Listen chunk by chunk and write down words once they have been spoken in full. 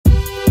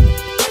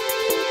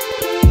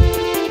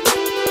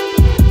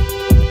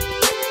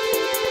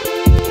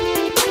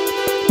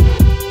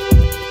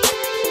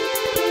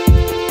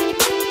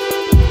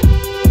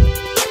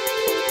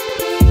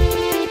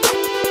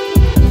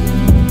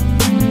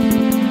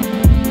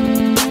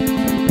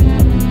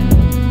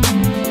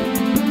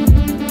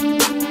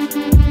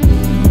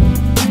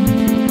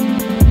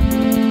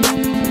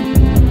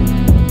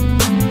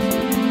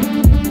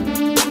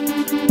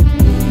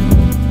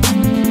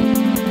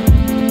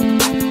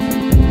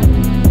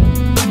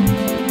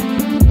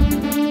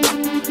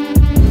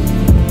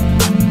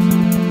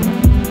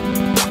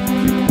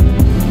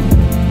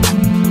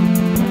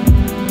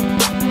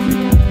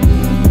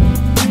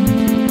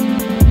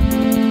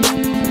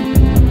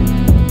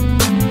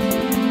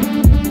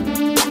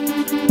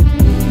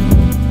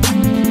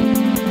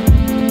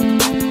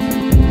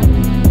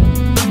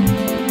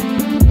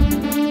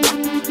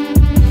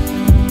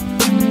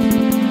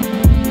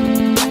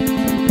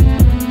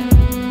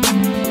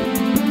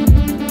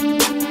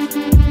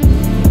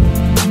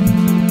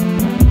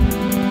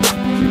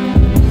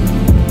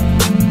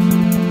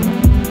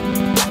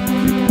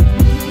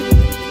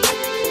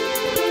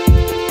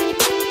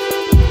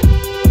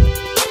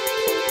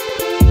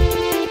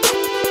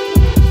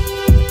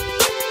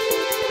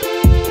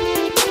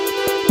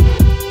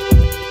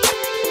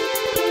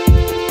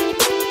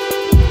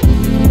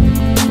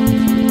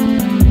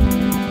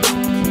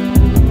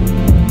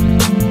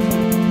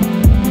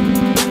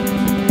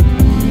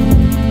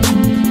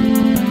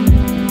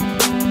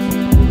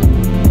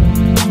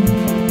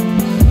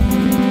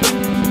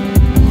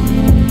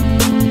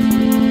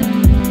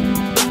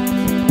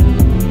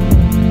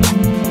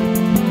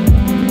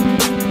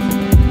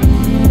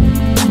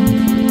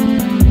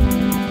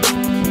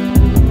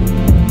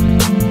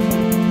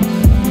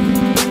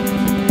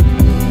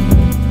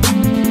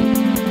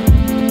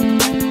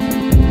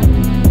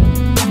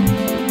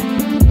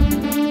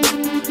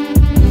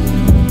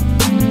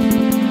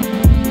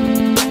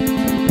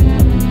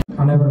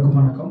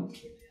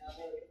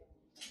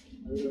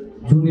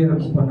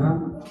Junior Kuppanna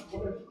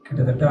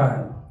கிட்டத்தட்ட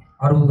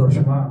 60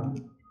 வருஷமாக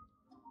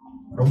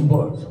ரொம்ப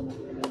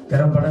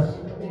திறம்பட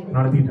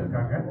நடத்திட்டு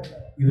இருக்காங்க.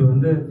 இது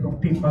வந்து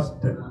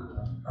 51st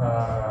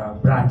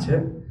பிரான்ச்சு.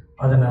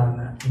 அதை நான்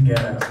இங்கே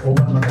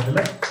ஓப்பன்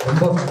பண்ணதில்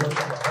ரொம்ப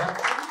சந்தோஷப்படுறேன்.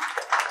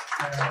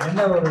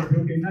 என்ன ஒரு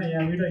பியூட்டின்னா,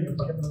 என் வீடு இங்கே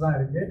பக்கத்தில் தான்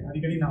இருக்குது.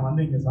 அடிக்கடி நான்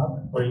வந்து இங்கே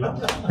சாப்பிட்டு போயிடலாம்,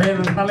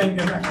 வேணும்னால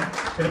இங்கே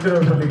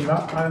எடுத்துகிட்டு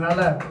சொல்லிக்கலாம்.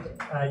 அதனால்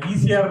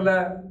ECRல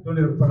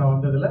ஜூனியர் குப்பண்ணா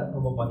வந்ததில்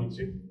ரொம்ப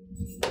மகிழ்ச்சி.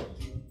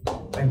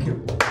 தேங்க்யூ.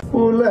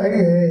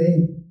 உலகை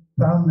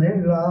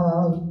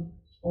தமிழால்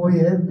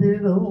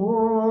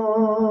உயர்த்திடுவோம்,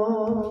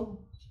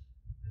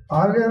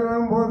 அகர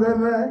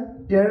முதல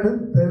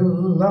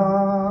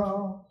எழுத்தெல்லாம்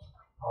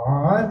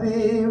ஆதி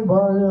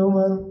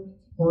பகவன்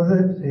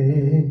முதலே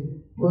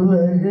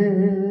உலகு,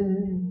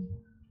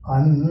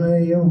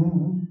 அன்னையும்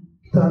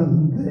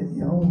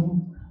தந்தையும்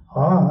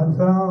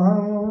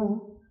ஆசானும்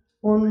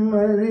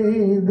உன்னறி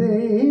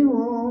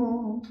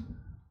தெய்வம்,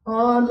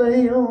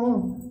 ஆலயம்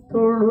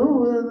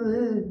தொழுவது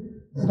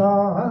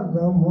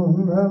சாதமும்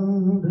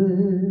நன்று,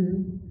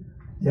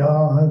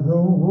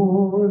 யாதும்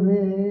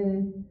ஊரே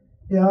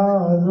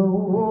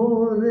யாதும்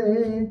ஊரே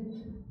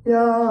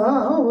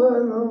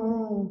யாவரும்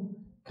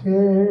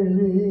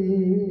கேளி.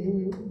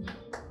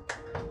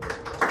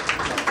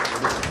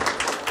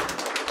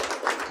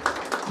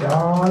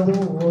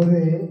 யாதும்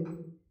ஊரே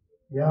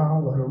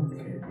யாவரும்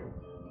கேளி.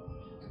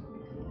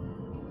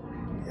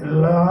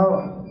 எல்லா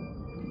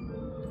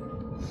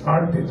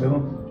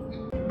நாட்டிலும்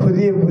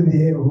புதிய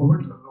புதிய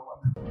ஊழலும்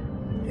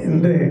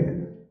இன்று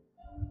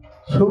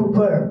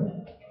சூப்பர்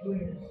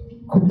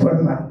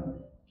குப்பண்ணா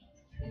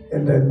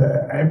என்ற இந்த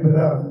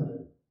 50வது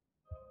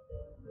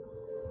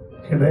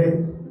கிடை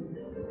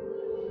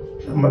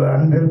நமது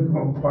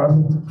அன்பிற்கும்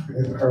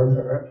பாசத்துக்குரிய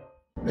சகோதரர்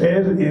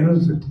வேறு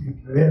யூனிவர்சிட்டி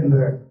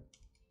வேந்தர்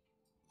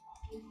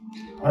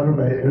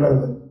அருமை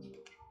இளவர்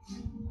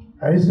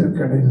ஐசர்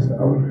கணேஷ்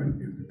அவர்கள்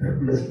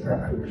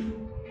தேர்ந்தெடுத்தார்கள்.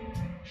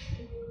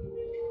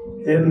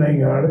 என்னை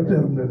இங்கே அடுத்து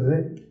இருந்தது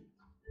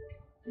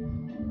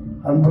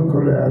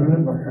அன்புக்குரிய அருமை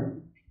மகன்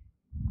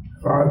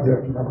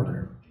ராஜன்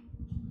அவர்கள்.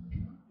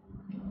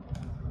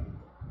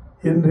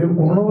 இன்று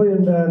உணவு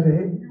என்றாலே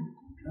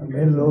நம்ம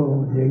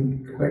எல்லோரும் எங்கு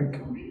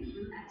கிடைக்கும்.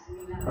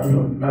 அது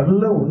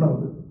நல்ல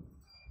உணவு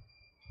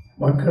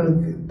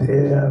மக்களுக்கு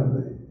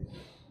தேவையானது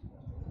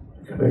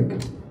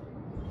கிடைக்கும்.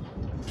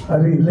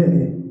 அருகிலே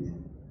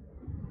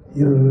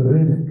 2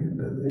 வீடு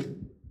இருக்கின்றது.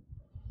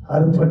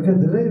 அது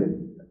பக்கத்திலே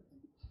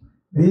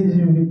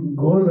பிஜேபி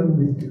கோல்டன்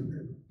பீச் இருக்குது.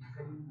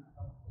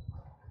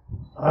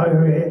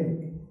 ஆகவே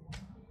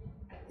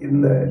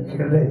இந்த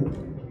கிளை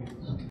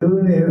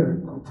ஜூனியர்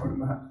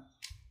குப்பண்ணா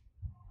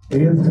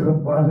மிக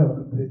சிறப்பாக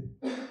வந்து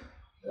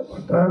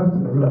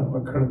வட்டாரத்தில் உள்ள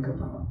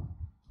மக்களுக்கெல்லாம்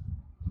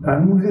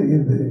நன்கு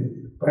இது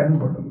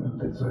பயன்படும்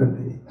என்று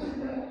சொல்லி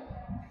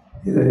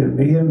இதை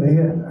மிக மிக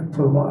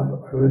அற்புதமாக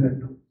வர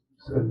வேண்டும்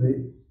சொல்லி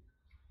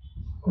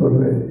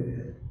ஒரு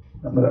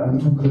நமது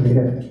அன்புக்குரிய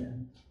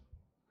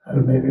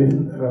அருமை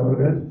வேந்தர்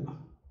அவர்கள்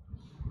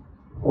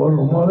ஒரு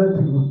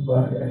மாதத்துக்கு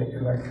முன்பாக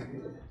எனக்கு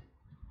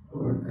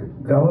ஒரு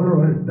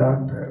கவர்மெண்ட்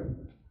டாக்டர்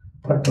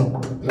பட்டம்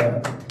கொடுத்தார்.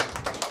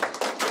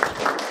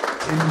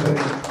 இன்று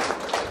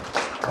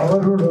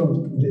அவருடன்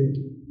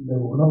இந்த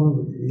உணவு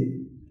விலையை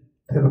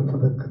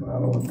திறப்பதற்கு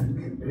நான்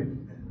வந்திருக்கின்றேன்.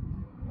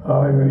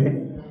 ஆகவே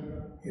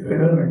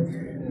இறைவனுக்கு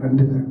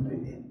நன்றி நன்றி.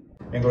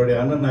 எங்களுடைய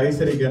அண்ணன்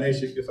ஐசரி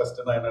கணேஷுக்கு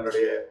ஃபர்ஸ்ட் நான்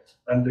என்னுடைய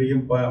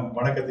நன்றியும்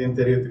வணக்கத்தையும்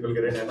தெரிவித்துக்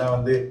கொள்கிறேன். ஏன்னா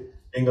வந்து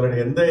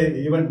எங்களுடைய எந்த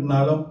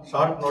ஈவெண்ட்னாலும்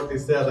ஷார்ட்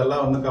நோட்டீஸ்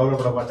அதெல்லாம் வந்து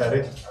கவலைப்பட மாட்டாரு.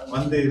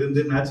 வந்து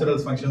இருந்து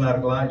நேச்சுரல்ஸ் ஃபங்க்ஷனாக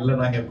இருக்கலாம், இல்லை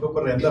நாங்கள்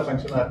கூப்பிட்ற எந்த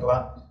ஃபங்க்ஷனாக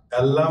இருக்கலாம்,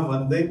 எல்லாம்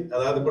வந்து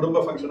அதாவது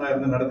குடும்ப ஃபங்க்ஷனாக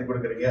இருந்து நடத்தி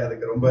கொடுக்குறீங்க.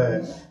 அதுக்கு ரொம்ப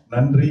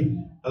நன்றி.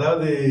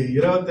 அதாவது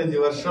 25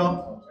 வருஷம்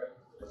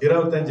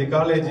 25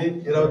 காலேஜ்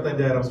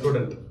 25,000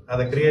 ஸ்டூடெண்ட்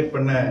அதை கிரியேட்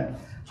பண்ண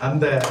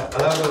அந்த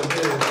அதாவது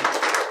வந்து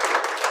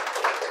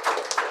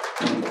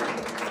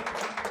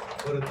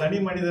ஒரு தனி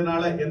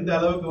மனிதனால எந்த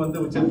அளவுக்கு வந்து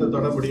உச்சத்தை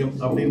தொட முடியும்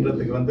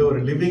அப்படின்றதுக்கு வந்து ஒரு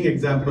லிவிங்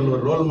எக்ஸாம்பிள்,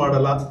 ஒரு ரோல்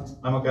மாடலா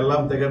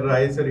நமக்கெல்லாம் திகழ்ற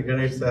ஐசரி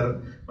கணேஷ் சார்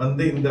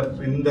வந்து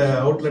இந்த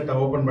அவுட்லெட்டை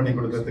ஓபன் பண்ணி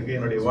கொடுக்கறதுக்கு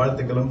என்னுடைய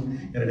வாழ்த்துக்களும்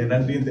என்னுடைய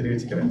நன்றியும்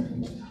தெரிவிச்சுக்கிறேன்.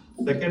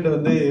 செகண்ட்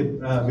வந்து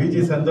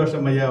விஜி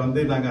சந்தோஷம் ஐயா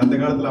வந்து நாங்க அந்த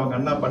காலத்துல அவங்க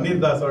அண்ணா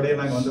பன்னீர்தாஸோடய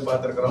நாங்க வந்து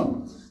பார்த்திருக்கிறோம்.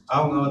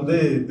 அவங்க வந்து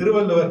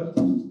திருவள்ளுவர்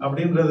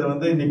அப்படின்றது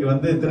வந்து இன்னைக்கு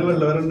வந்து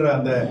திருவள்ளுவர்ன்ற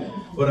அந்த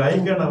ஒரு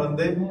ஐக்கனை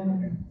வந்து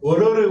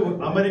ஒரு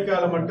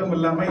அமெரிக்கால மட்டும்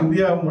இல்லாம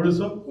இந்தியா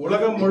முழுசும்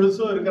உலகம்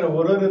முழுசும் இருக்கிற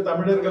ஒரு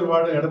தமிழர்கள்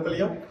வாழும்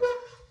இடத்துலயும்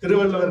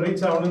திருவள்ளுவர்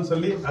ரீச் ஆகணும்னு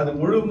சொல்லி அது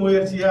முழு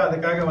முயற்சியா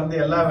அதுக்காக வந்து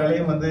எல்லா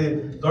வேலையும் வந்து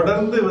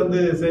தொடர்ந்து வந்து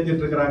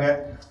செஞ்சுட்டு இருக்கிறாங்க.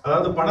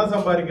 அதாவது பணம்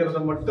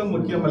சம்பாதிக்கிறது மட்டும்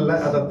முக்கியம் இல்ல,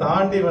 அதை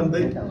தாண்டி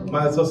வந்து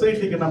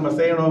சொசைட்டிக்கு நம்ம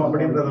செய்யணும்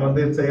அப்படின்றத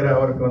வந்து செய்யற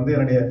அவருக்கு வந்து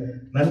என்னுடைய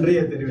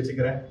நன்றியை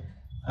தெரிவிச்சுக்கிறேன்.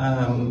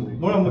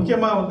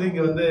 முக்கியமா வந்து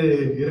இங்க வந்து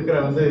இருக்கிற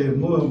வந்து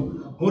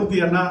மூர்த்தி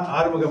அண்ணா,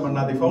 ஆறுமுகம்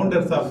அண்ணா, தி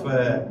founders of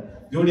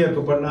Junior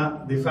Kuppanna,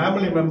 the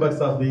family members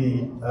of the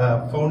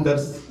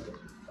founders,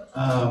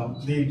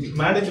 the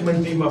management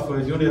team of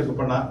Junior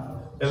Kuppanna,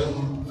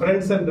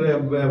 friends and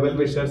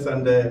well-wishers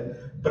and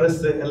press,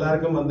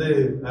 எல்லாருக்கும் வந்து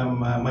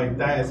my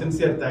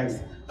sincere thanks.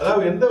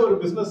 அதாவது எந்த ஒரு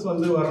பிஸ்னஸ்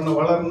வந்து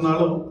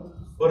வளரணும்னாலும்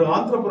ஒரு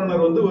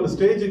ஆண்டர்பிரனர் வந்து ஒரு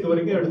ஸ்டேஜுக்கு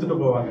வரைக்கும் எடுத்துட்டு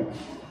போவாங்க.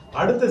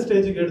 அடுத்த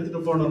ஸ்டேஜுக்கு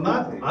எடுத்துட்டு போகணும்னா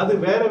அது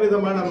வேற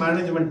விதமான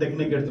மேனேஜ்மெண்ட்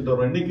டெக்னிக் எடுத்துட்டு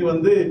வரும். இன்னைக்கு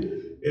வந்து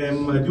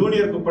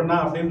ஜூனியர் குப்பண்ணா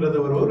அப்படின்றது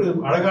ஒரு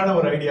அழகான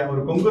ஒரு ஐடியா.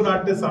 ஒரு கொங்கு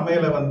நாட்டு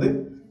சமையலை வந்து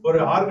ஒரு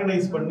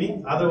ஆர்கனைஸ் பண்ணி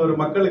அதை ஒரு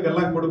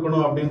மக்களுக்கெல்லாம்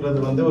கொடுக்கணும் அப்படின்றது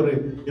வந்து ஒரு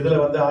இதுல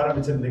வந்து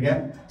ஆரம்பிச்சிருந்தீங்க.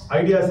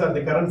 Ideas R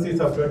the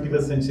currencies of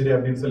 21st century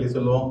அப்படின்னு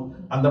சொல்லுவோம்.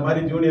 அந்த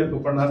மாதிரி ஜூனியர்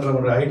குப்பண்ணான்ற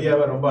ஒரு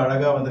ஐடியாவை ரொம்ப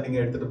அழகா வந்து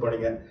நீங்க எடுத்துட்டு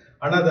போனீங்க.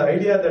 ஆனா அந்த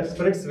ஐடியா தட்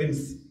ஸ்ப்ரெட்ஸ்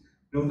வின்ஸ்.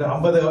 இந்த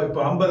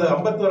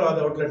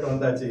 51வது அவுட்லெட்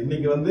வந்தாச்சு.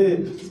 இன்னைக்கு வந்து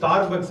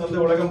ஸ்டார்பக்ஸ் வந்து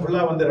உலகம்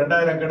ஃபுல்லா வந்து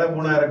 2000 கடை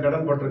 3000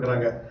 கடன்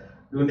போட்டிருக்கிறாங்க.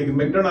 இன்னைக்கு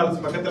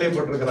மெக்டொனால்ட்ஸ் பக்கத்திலேயே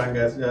போட்டிருக்கிறாங்க,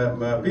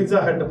 பீட்சா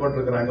ஹட்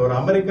போட்டிருக்கிறாங்க. ஒரு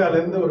அமெரிக்கால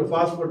இருந்து ஒரு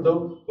ஃபாஸ்ட்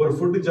ஃபுட்டும் ஒரு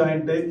ஃபுட்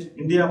ஜாயிண்ட்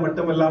இந்தியா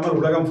மட்டும் இல்லாமல்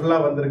உலகம் ஃபுல்லா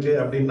வந்திருக்கு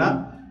அப்படின்னா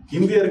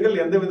இந்தியர்கள்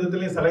எந்த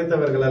விதத்திலையும்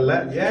சளைத்தவர்கள் அல்ல.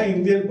 ஏன்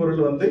இந்தியன்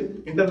பொருள் வந்து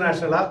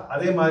இன்டர்நேஷனலா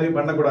அதே மாதிரி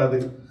பண்ணக்கூடாது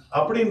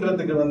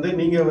அப்படின்றதுக்கு வந்து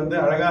நீங்க வந்து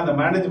அழகா அந்த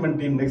மேனேஜ்மெண்ட்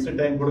டீம் நெக்ஸ்ட்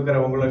டைம் கொடுக்குற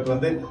உங்களுக்கு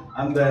வந்து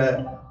அந்த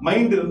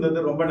மைண்ட் இருந்தது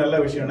ரொம்ப நல்ல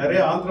விஷயம். நிறைய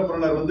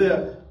ஆண்டர்பிரனர் வந்து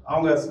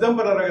அவங்க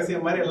சிதம்பர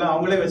ரகசியம் மாதிரி எல்லாம்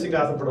அவங்களே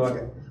வச்சுக்க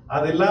ஆசைப்படுவாங்க.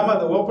 அது இல்லாம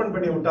அதை ஓபன்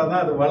பண்ணி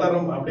விட்டாதான் அது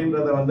வளரும்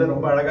அப்படின்றத வந்து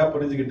ரொம்ப அழகா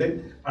புரிஞ்சுக்கிட்டு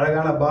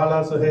அழகான பாலா,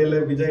 சுஹேல்,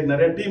 விஜய்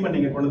நிறைய டீமை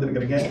நீங்க கொண்டு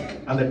வந்துருக்கிறீங்க.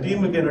 அந்த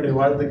டீமுக்கு என்னுடைய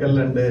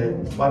வாழ்த்துக்கள் அண்டு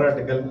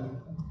பாராட்டுக்கள்.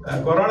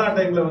 கொரோனா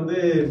டைம்ல வந்து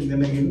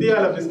இன்னைக்கு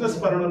இந்தியாவில்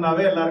பிசினஸ்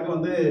பண்ணணும்னாவே எல்லாருக்கும்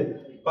வந்து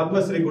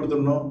பத்மஸ்ரீ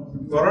கொடுத்துடணும்.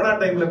 கொரோனா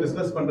டைம்ல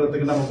பிசினஸ்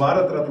பண்றதுக்கு நம்ம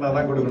பாரத் ரத்னா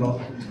தான் கொடுக்கணும்.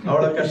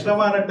 அவ்வளவு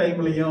கஷ்டமான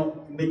டைம்லயும்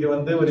இன்னைக்கு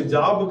வந்து ஒரு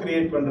ஜாப்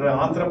கிரியேட் பண்ற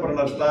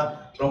ஆண்டர்பிரனர்ஸ் தான்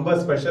ரொம்ப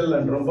ஸ்பெஷல்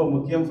அண்ட் ரொம்ப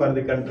முக்கியம் ஃபார்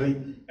தி கண்ட்ரி.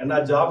 ஏன்னா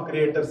job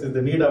creators is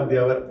the need of the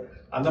அவர்.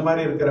 அந்த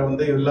மாதிரி இருக்கிற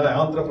வந்து எல்லா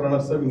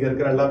ஆண்டர்பிரனர்ஸும் இங்க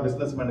இருக்கிற எல்லா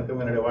பிசினஸ்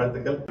மேனுக்கும் என்னுடைய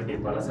வாழ்த்துக்கள்.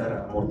 சார்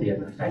மூர்த்தி,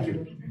 தேங்க்யூ.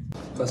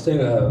 ஃபர்ஸ்ட்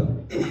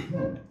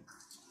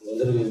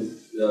வந்து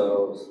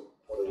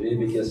ஒரு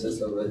விபிகேஎஸ்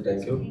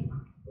தேங்க்யூ.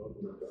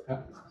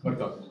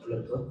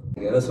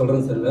 எதை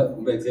சொல்கிறேன்னு தெரியல,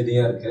 ரொம்ப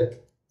எக்ஸைட்டிங்காக இருக்குது.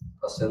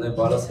 ஃபர்ஸ்ட் வந்து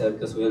பாலாசியா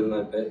இருக்குது, சுயல்னா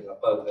இருக்குது, எங்கள்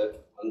அப்பா இருக்குது,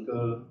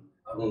 அங்கிள்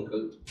அருண்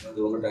அங்கிள்,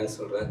 அது ரொம்ப தேங்க்ஸ்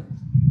சொல்கிறேன்.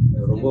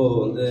 ரொம்ப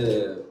வந்து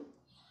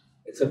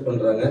எக்ஸெப்ட்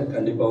பண்ணுறாங்க.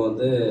 கண்டிப்பாக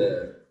வந்து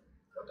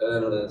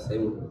என்னோட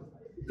சேம்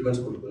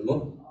இம்ப்ளிமெண்ட்ஸ் கொடுக்கணுமோ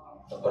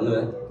நான்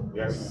பண்ணுவேன்,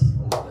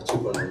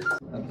 அச்சீவ் பண்ணுவேன்.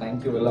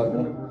 தேங்க்யூ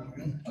எல்லாருக்கும்.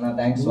 ஆனால்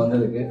தேங்க்ஸ்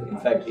வந்ததுக்கு.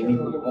 இன்ஃபேக்ட்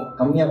இன்னைக்கு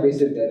கம்மியாக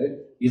பேசியிருக்காரு.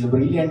 Is a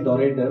brilliant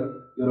orator.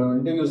 இவரோட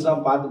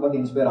இன்டர்வியூஸ்லாம் பார்த்து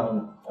இன்ஸ்பயர்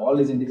ஆகணும். All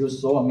is interviews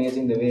so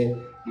amazing the way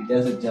he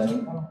tells it journey.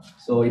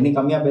 So இன்னைக்கு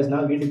கம்மியாக பேசினா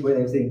வீட்டுக்கு போய்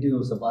தயவுசெய்து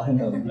இன்டர்வியூஸை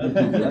பாருங்க.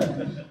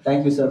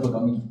 Thank you sir for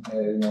coming.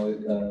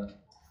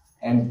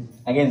 And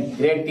again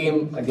great team,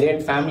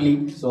 great family.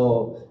 So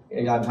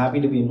I'm happy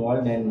to be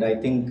involved and I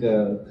think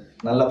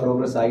நல்ல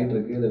progress ஆகிட்டு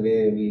இருக்கு. the way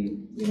we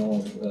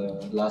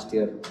last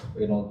year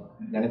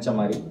நினச்ச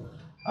மாதிரி.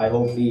 I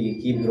hope we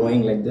keep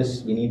growing like this.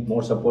 We need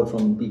more support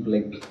from people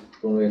like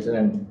Ganesh,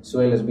 and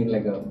Suhail has been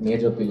like a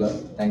major pillar.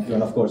 Thank you.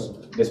 And of course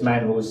this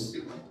man who's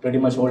pretty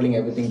much holding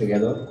everything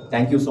together.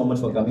 Thank you so much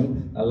for coming.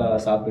 நல்லா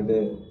சாப்பிட்டுட்டு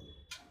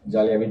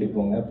ஜாலியாக வீட்டுக்கு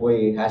போங்க, போய்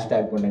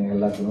hashtag பண்ணுங்க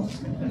எல்லாத்துக்கும்.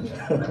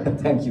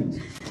 Thank you.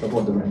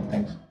 Support the man.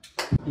 Thanks.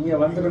 இங்கே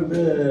வந்திருந்து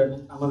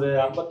நமது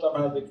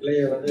 51வது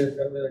கிளையை வந்து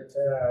திறந்து வச்ச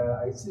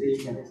ஐஸ்ரீ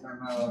கணேஷ்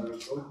அண்ணா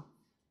அவர்களுக்கும்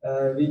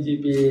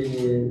விஜிபி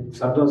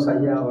சந்தோஷ்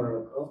ஐயா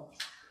அவர்களுக்கும்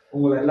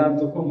உங்களை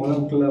எல்லாத்துக்கும்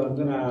முதல்ல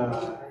வந்து நான்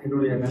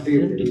என்னுடைய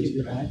நன்றியை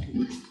தெரிவிச்சுக்கிறேன்.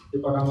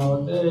 இப்போ நம்ம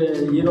வந்து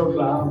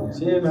ஈரோட்டில்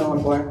ஆரம்பித்து நம்ம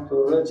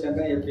கோயம்புத்தூர்,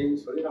 சென்னை அப்படின்னு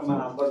சொல்லி நம்ம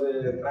 50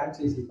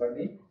 ஃப்ரான்ச்சைசி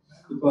பண்ணி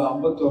இப்போ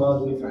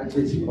 51வது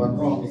ஃப்ரான்ச்சைசி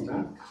பண்ணுறோம். அப்படின்னா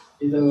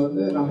இதை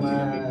வந்து நம்ம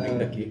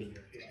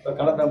இப்போ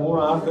கடந்த 3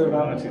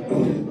 ஆண்டுகளாக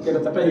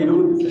கிட்டத்தட்ட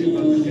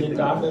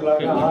 28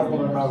 ஆண்டுகளாக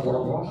ஆறுமுகண்ணா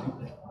குடும்பம்,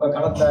 இப்போ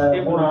கடந்த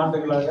 3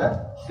 ஆண்டுகளாக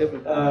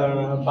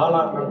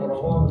பாலாண்ணா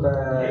குடும்பம் இந்த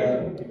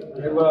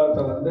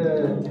நிர்வாகத்தை வந்து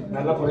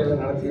நல்ல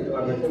முறையில் நடத்திட்டு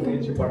வர்றதுக்கு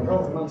முயற்சி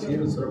பண்ணுறோம். இன்னும்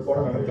சீரும்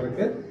சிறப்போடு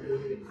நடத்துறதுக்கு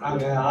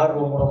நாங்கள்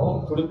ஆர்வமுடனும்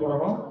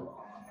துடிப்புடனும்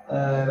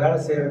வேலை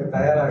செய்கிறதுக்கு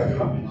தயாராக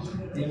இருக்கோம்.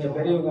 நீங்கள்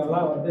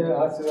பெரியவங்கெல்லாம் வந்து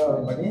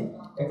ஆசீர்வாதம் பண்ணி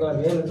எங்களை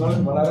மேலும்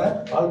மேலும் வளர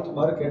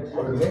வாழ்த்துமாறு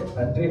கேட்டுக்கொள்கிறேன்.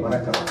 நன்றி,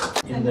 வணக்கம்.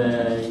 இந்த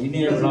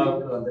இனிய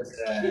விழாவுக்கு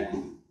வந்திருக்கிற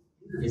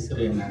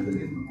ஈஸ்வரி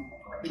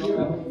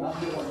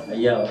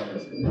ஐயா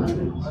அவர்களுக்கு,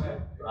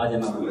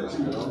 ராஜன் அவர்களுக்கு,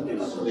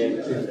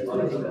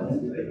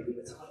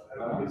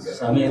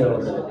 சமீர்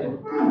அவர்களுக்கு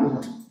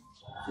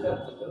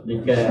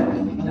மிக்க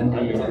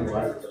நன்றி,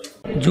 வாழ்த்துக்கள்.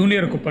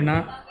 ஜூனியர் குப்பண்ணா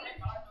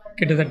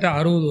கிட்டத்தட்ட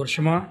 60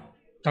 வருஷமாக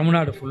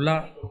தமிழ்நாடு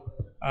ஃபுல்லாக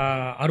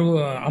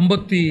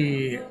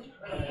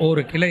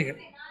 51 கிளைகள்,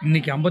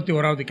 இன்றைக்கி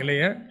 51வது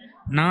கிளையை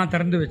நான்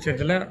திறந்து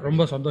வச்சதில்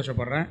ரொம்ப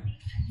சந்தோஷப்படுறேன்.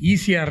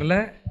 ECRல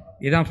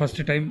இதான்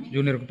ஃபஸ்ட்டு டைம்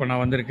ஜூனியர் குப்பண்ணா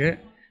வந்திருக்கு.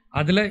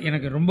 அதில்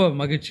எனக்கு ரொம்ப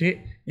மகிழ்ச்சி.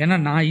 ஏன்னா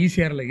நான்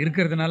ECRல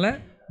இருக்கிறதுனால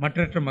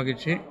மற்றற்ற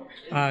மகிழ்ச்சி.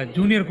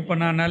 ஜூனியர்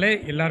குப்பண்ணானாலே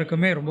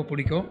எல்லாருக்குமே ரொம்ப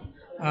பிடிக்கும்.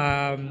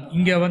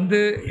 இங்கே வந்து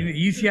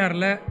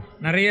ECRல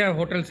நிறைய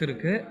ஹோட்டல்ஸ்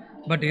இருக்குது.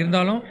 பட்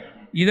இருந்தாலும்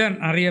இதை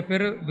நிறைய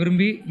பேர்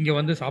விரும்பி இங்கே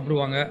வந்து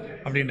சாப்பிடுவாங்க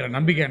அப்படின்ற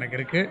நம்பிக்கை எனக்கு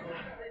இருக்குது,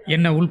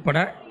 என்னை உள்பட.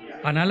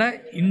 அதனால்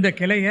இந்த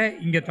கிளையை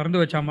இங்கே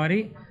திறந்து வச்ச மாதிரி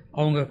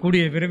அவங்க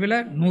கூடிய விரைவில்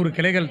 100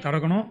 கிளைகள்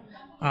திறக்கணும்.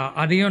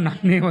 அதையும்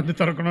நானே வந்து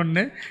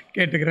திறக்கணும்னு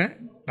கேட்டுக்கிறேன்.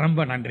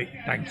 ரொம்ப நன்றி,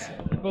 தேங்க்ஸ்.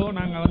 இப்போது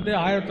நாங்கள் வந்து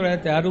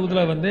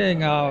 1960 வந்து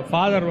எங்கள்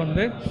ஃபாதர்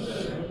வந்து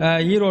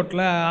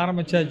ஈரோட்டில்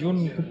ஆரம்பித்த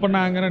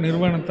குப்பண்ணாங்கிற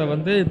நிறுவனத்தை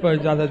வந்து இப்போ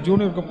அதை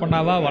ஜூனியர்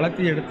குப்பண்ணாவாக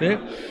வளர்த்தி எடுத்து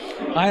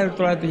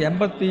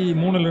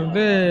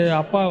 1983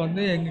 அப்பா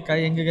வந்து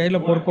எங்கள்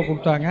கையில் பொறுப்பை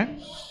கொடுத்தாங்க.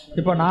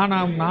 இப்போ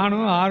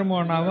நானும்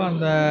ஆறுமுகனாவும்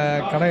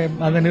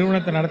அந்த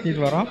நிறுவனத்தை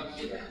நடத்திட்டு வரோம்.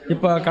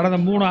 இப்போ கடந்த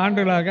 3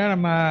 ஆண்டுகளாக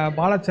நம்ம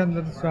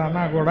பாலச்சந்திர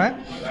அண்ணா கூட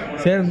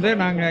சேர்ந்து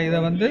நாங்கள் இதை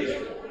வந்து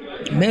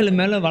மேலும்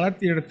மேலும்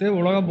வளர்த்தி எடுத்து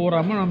உலகம்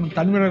பூராமல் நம்ம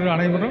தமிழர்கள்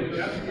அனைவரும்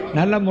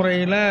நல்ல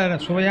முறையில்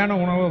சுவையான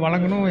உணவு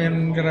வழங்கணும்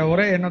என்கிற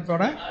ஒரே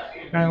எண்ணத்தோடு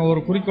நாங்கள்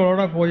ஒரு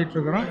குறிக்கோளோடு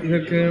போயிட்டுருக்குறோம்.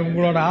 இதற்கு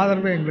உங்களோட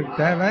ஆதரவு எங்களுக்கு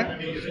தேவை.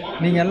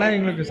 நீங்கள் எல்லாம்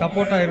எங்களுக்கு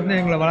சப்போர்ட்டாக இருந்து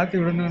எங்களை வளர்த்தி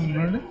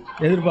விடணும்னு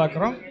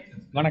எதிர்பார்க்குறோம்.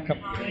 வணக்கம்.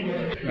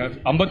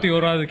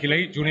 51வது கிளை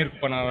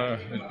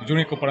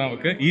ஜூனியர்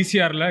குப்பனாவுக்கு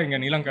ECRல இங்கே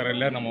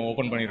நீலங்கரையில் நம்ம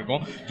ஓப்பன்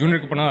பண்ணியிருக்கோம்.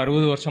 ஜூனியர் குப்பனா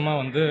 60 வருஷமாக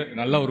வந்து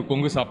நல்ல ஒரு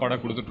கொங்கு சாப்பாடாக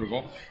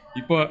கொடுத்துட்ருக்கோம்.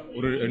 இப்போ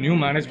ஒரு நியூ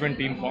மேனேஜ்மெண்ட்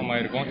டீம் ஃபார்ம்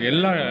ஆகிருக்கோம்.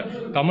 எல்லா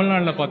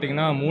தமிழ்நாட்டில்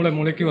பார்த்தீங்கன்னா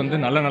மூளைக்கு வந்து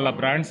நல்ல நல்ல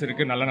பிராண்ட்ஸ்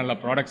இருக்குது, நல்ல நல்ல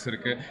ப்ராடக்ட்ஸ்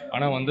இருக்குது.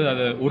 ஆனால் வந்து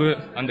அது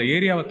அந்த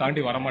ஏரியாவை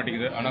தாண்டி வர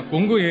மாட்டேங்குது. ஆனால்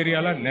கொங்கு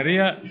ஏரியாவில்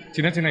நிறைய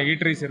சின்ன சின்ன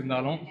ஈட்ரிஸ்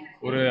இருந்தாலும்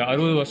ஒரு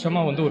 60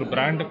 வருஷமாக வந்து ஒரு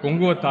பிராண்டு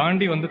கொங்குவை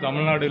தாண்டி வந்து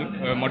தமிழ்நாடு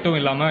மட்டும்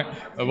இல்லாமல்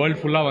வேர்ல்டு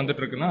ஃபுல்லாக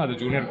வந்துட்டு இருக்குன்னா அது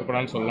ஜூனியர்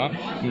குப்பனான்னு சொல்லலாம்.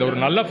 இந்த ஒரு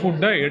நல்ல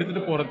ஃபுட்டை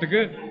எடுத்துகிட்டு போகிறதுக்கு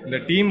இந்த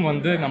டீம்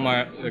வந்து நம்ம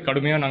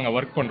கடுமையாக நாங்கள்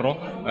ஒர்க் பண்ணுறோம்.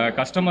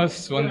 கஸ்டமர்ஸ்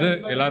வந்து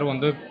எல்லோரும்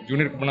வந்து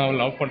ஜூனியர் குப்பனாவை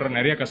லவ் பண்ணுற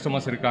நிறைய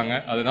கஸ்டமர்ஸ் இருக்காங்க.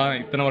 அதுதான்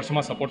இத்தனை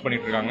வருஷமாக சப்போர்ட்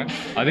பண்ணிட்டு இருக்காங்க.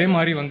 அதே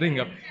மாதிரி வந்து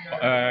இங்கே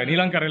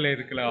நீலாங்கரையில்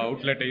இருக்கிற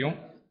அவுட்லெட்டையும்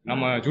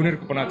நம்ம ஜூனியர்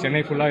குப்பனா சென்னை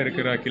ஃபுல்லாக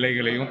இருக்கிற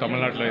கிளைகளையும்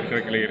தமிழ்நாட்டில் இருக்கிற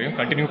கிளைகளையும்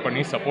கண்டினியூ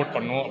பண்ணி சப்போர்ட்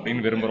பண்ணணும்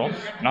அப்படின்னு விரும்புகிறோம்.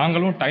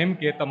 நாங்களும்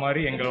டைமுக்கு ஏற்ற மாதிரி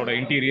எங்களோட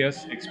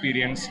இன்டீரியர்ஸ்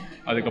எக்ஸ்பீரியன்ஸ்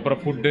அதுக்கப்புறம்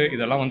ஃபுட்டு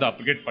இதெல்லாம் வந்து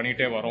அப்கிரேட்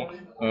பண்ணிகிட்டே வரோம்.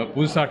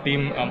 புதுசாக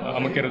டீம்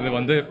அமைக்கிறது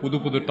வந்து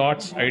புது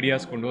தாட்ஸ்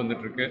ஐடியாஸ் கொண்டு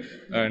வந்துட்டுருக்கு.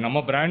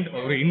 நம்ம பிராண்ட்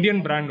ஒரு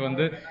இந்தியன் பிராண்ட்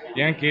வந்து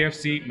ஏன்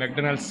KFC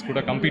மெக்டொனால்ட்ஸ் கூட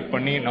கம்பீட்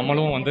பண்ணி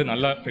நம்மளும் வந்து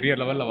நல்ல பெரிய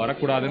லெவலில்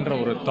வரக்கூடாதுன்ற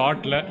ஒரு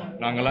தாட்டில்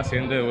நாங்கள்லாம்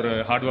சேர்ந்து ஒரு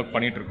ஹார்ட் ஒர்க்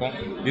பண்ணிகிட்ருக்கோம்.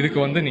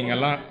 இதுக்கு வந்து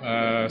நீங்கள்லாம்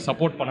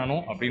சப்போர்ட்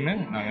பண்ணணும் அப்படின்னு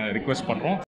நாங்கள் ரிக்வெஸ்ட் பண்ணுறோம்.